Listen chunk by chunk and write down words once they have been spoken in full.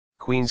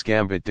Queen's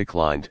Gambit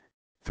declined,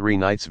 3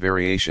 knights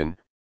variation,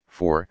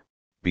 4,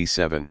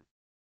 B7.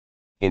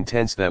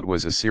 Intense. That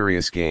was a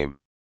serious game.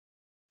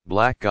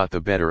 Black got the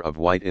better of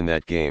white in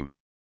that game.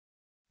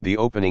 The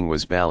opening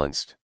was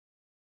balanced.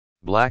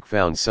 Black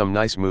found some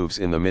nice moves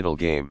in the middle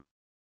game.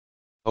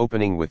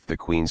 Opening with the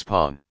queen's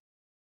pawn.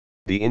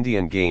 The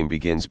Indian game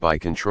begins by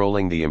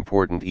controlling the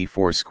important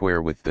e4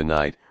 square with the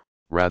knight,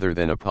 rather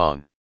than a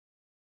pawn.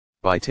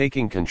 By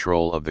taking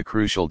control of the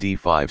crucial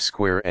d5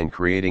 square and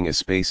creating a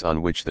space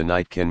on which the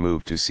knight can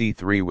move to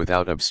c3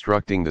 without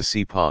obstructing the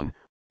c-pawn,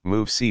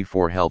 move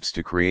c4 helps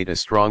to create a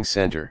strong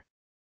center.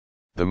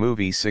 The move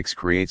e6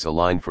 creates a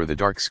line for the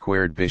dark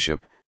squared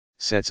bishop,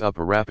 sets up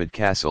a rapid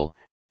castle,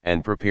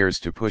 and prepares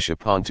to push a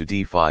pawn to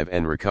d5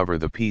 and recover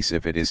the piece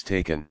if it is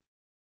taken.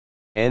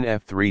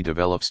 Nf3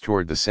 develops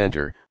toward the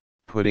center,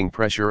 putting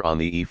pressure on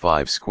the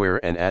e5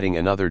 square and adding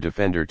another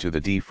defender to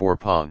the d4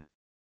 pawn.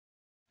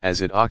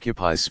 As it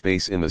occupies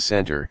space in the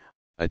center,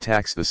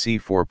 attacks the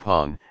c4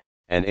 pawn,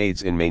 and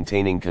aids in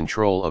maintaining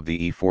control of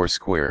the e4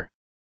 square.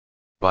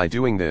 By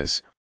doing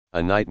this,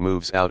 a knight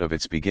moves out of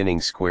its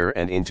beginning square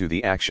and into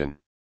the action.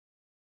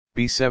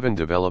 b7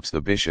 develops the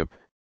bishop,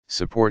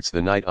 supports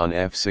the knight on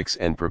f6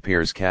 and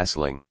prepares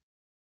castling.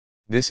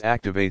 This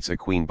activates a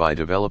queen by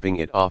developing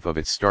it off of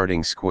its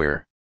starting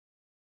square.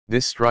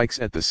 This strikes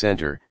at the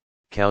center,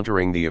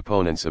 countering the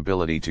opponent's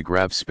ability to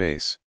grab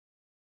space.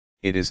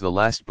 It is the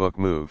last book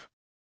move.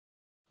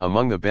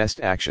 Among the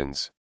best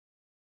actions.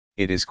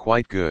 It is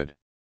quite good.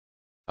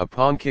 A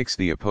pawn kicks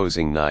the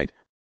opposing knight,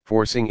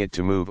 forcing it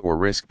to move or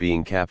risk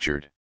being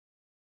captured.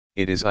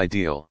 It is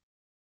ideal.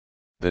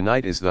 The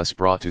knight is thus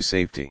brought to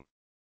safety.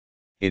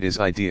 It is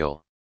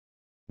ideal.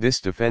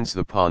 This defends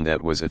the pawn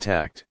that was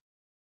attacked.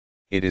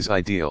 It is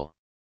ideal.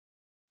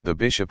 The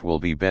bishop will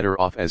be better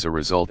off as a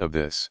result of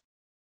this.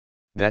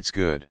 That's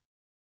good.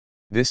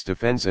 This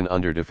defends an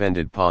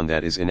underdefended pawn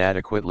that is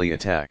inadequately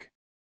attacked.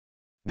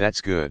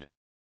 That's good.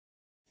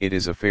 It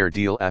is a fair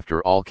deal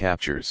after all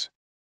captures.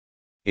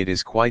 It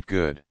is quite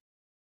good.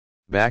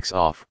 Backs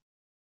off.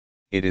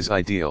 It is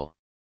ideal.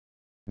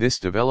 This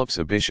develops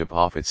a bishop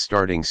off its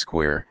starting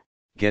square,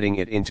 getting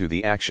it into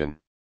the action.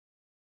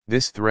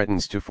 This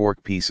threatens to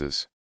fork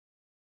pieces.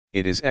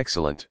 It is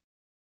excellent.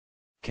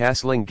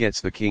 Castling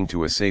gets the king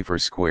to a safer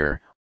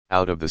square,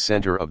 out of the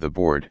center of the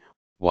board,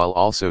 while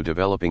also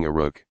developing a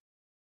rook.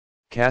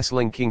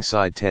 Castling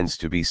kingside tends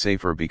to be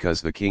safer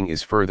because the king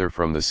is further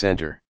from the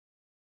center.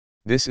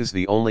 This is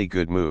the only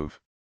good move.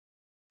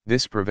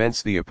 This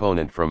prevents the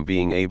opponent from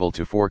being able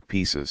to fork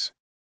pieces.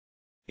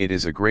 It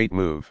is a great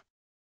move.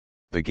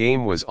 The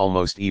game was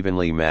almost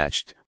evenly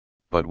matched,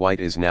 but white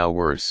is now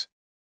worse.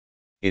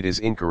 It is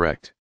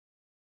incorrect.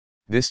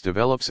 This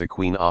develops a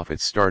queen off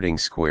its starting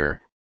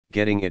square,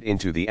 getting it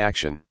into the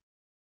action.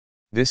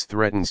 This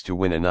threatens to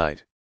win a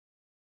knight.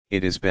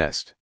 It is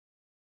best.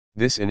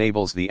 This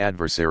enables the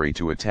adversary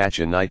to attach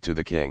a knight to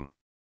the king.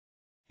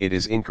 It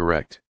is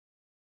incorrect.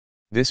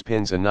 This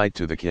pins a knight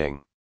to the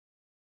king.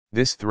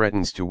 This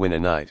threatens to win a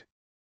knight.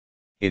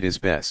 It is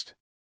best.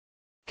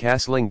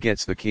 Castling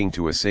gets the king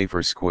to a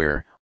safer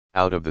square,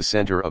 out of the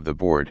center of the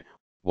board,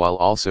 while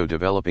also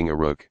developing a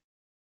rook.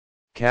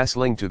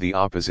 Castling to the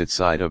opposite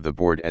side of the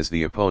board as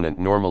the opponent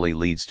normally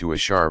leads to a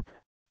sharp,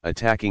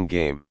 attacking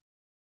game.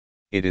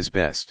 It is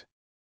best.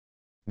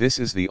 This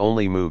is the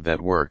only move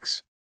that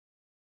works.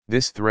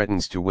 This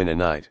threatens to win a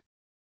knight.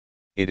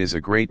 It is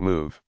a great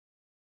move.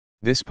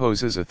 This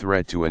poses a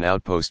threat to an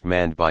outpost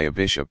manned by a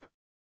bishop.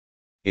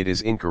 It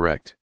is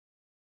incorrect.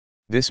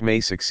 This may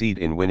succeed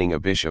in winning a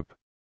bishop.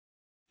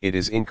 It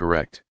is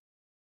incorrect.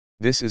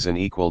 This is an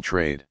equal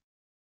trade.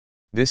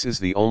 This is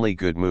the only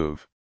good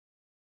move.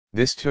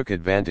 This took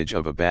advantage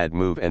of a bad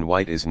move and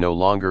white is no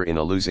longer in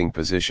a losing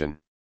position.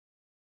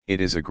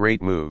 It is a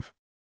great move.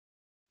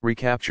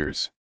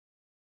 Recaptures.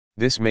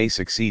 This may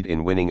succeed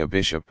in winning a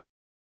bishop.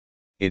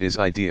 It is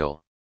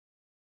ideal.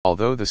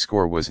 Although the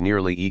score was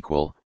nearly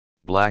equal,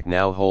 black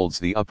now holds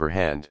the upper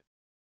hand.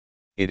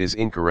 It is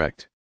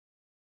incorrect.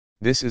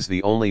 This is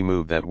the only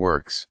move that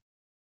works.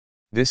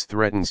 This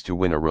threatens to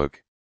win a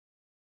rook.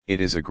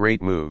 It is a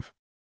great move.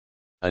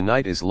 A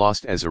knight is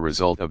lost as a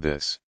result of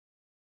this.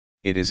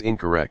 It is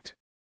incorrect.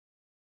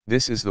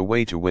 This is the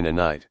way to win a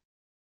knight.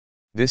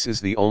 This is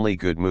the only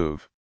good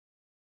move.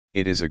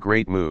 It is a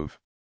great move.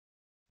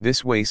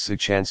 This wastes a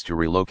chance to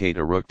relocate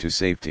a rook to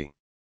safety.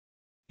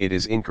 It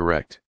is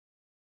incorrect.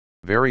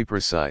 Very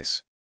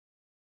precise.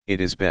 It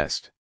is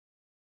best.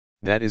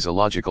 That is a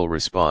logical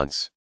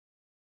response.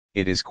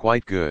 It is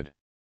quite good.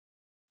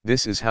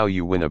 This is how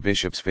you win a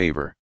bishop's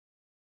favor.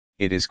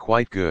 It is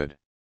quite good.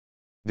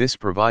 This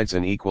provides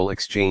an equal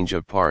exchange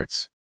of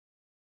parts.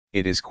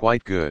 It is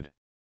quite good.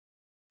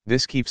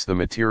 This keeps the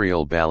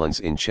material balance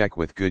in check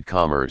with good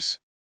commerce.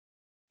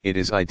 It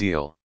is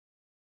ideal.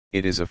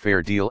 It is a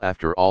fair deal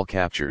after all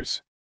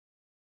captures.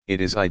 It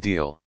is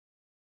ideal.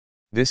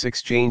 This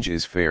exchange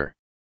is fair.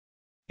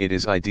 It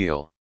is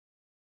ideal.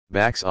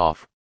 Backs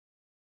off.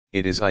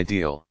 It is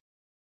ideal.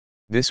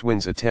 This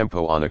wins a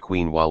tempo on a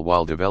queen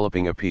while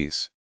developing a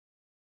piece.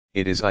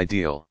 It is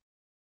ideal.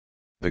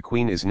 The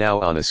queen is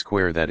now on a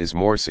square that is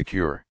more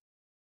secure.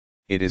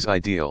 It is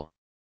ideal.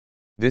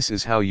 This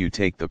is how you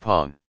take the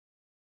pawn.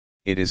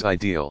 It is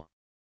ideal.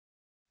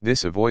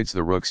 This avoids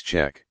the rook's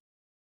check.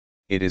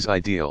 It is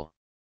ideal.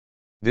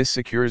 This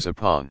secures a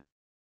pawn.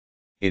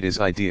 It is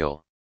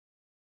ideal.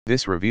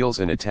 This reveals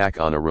an attack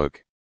on a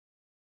rook.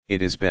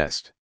 It is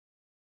best.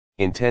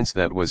 Intense.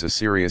 That was a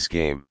serious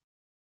game.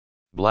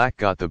 Black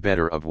got the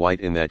better of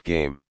white in that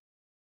game.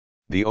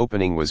 The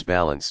opening was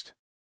balanced.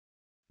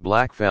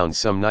 Black found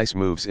some nice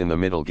moves in the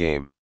middle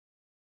game.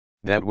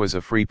 That was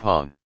a free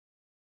pawn.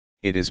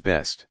 It is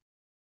best.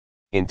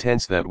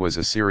 Intense. That was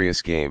a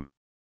serious game.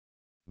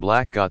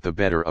 Black got the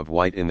better of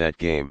white in that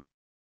game.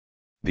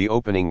 The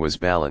opening was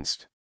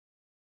balanced.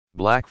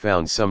 Black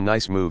found some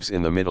nice moves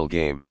in the middle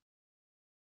game.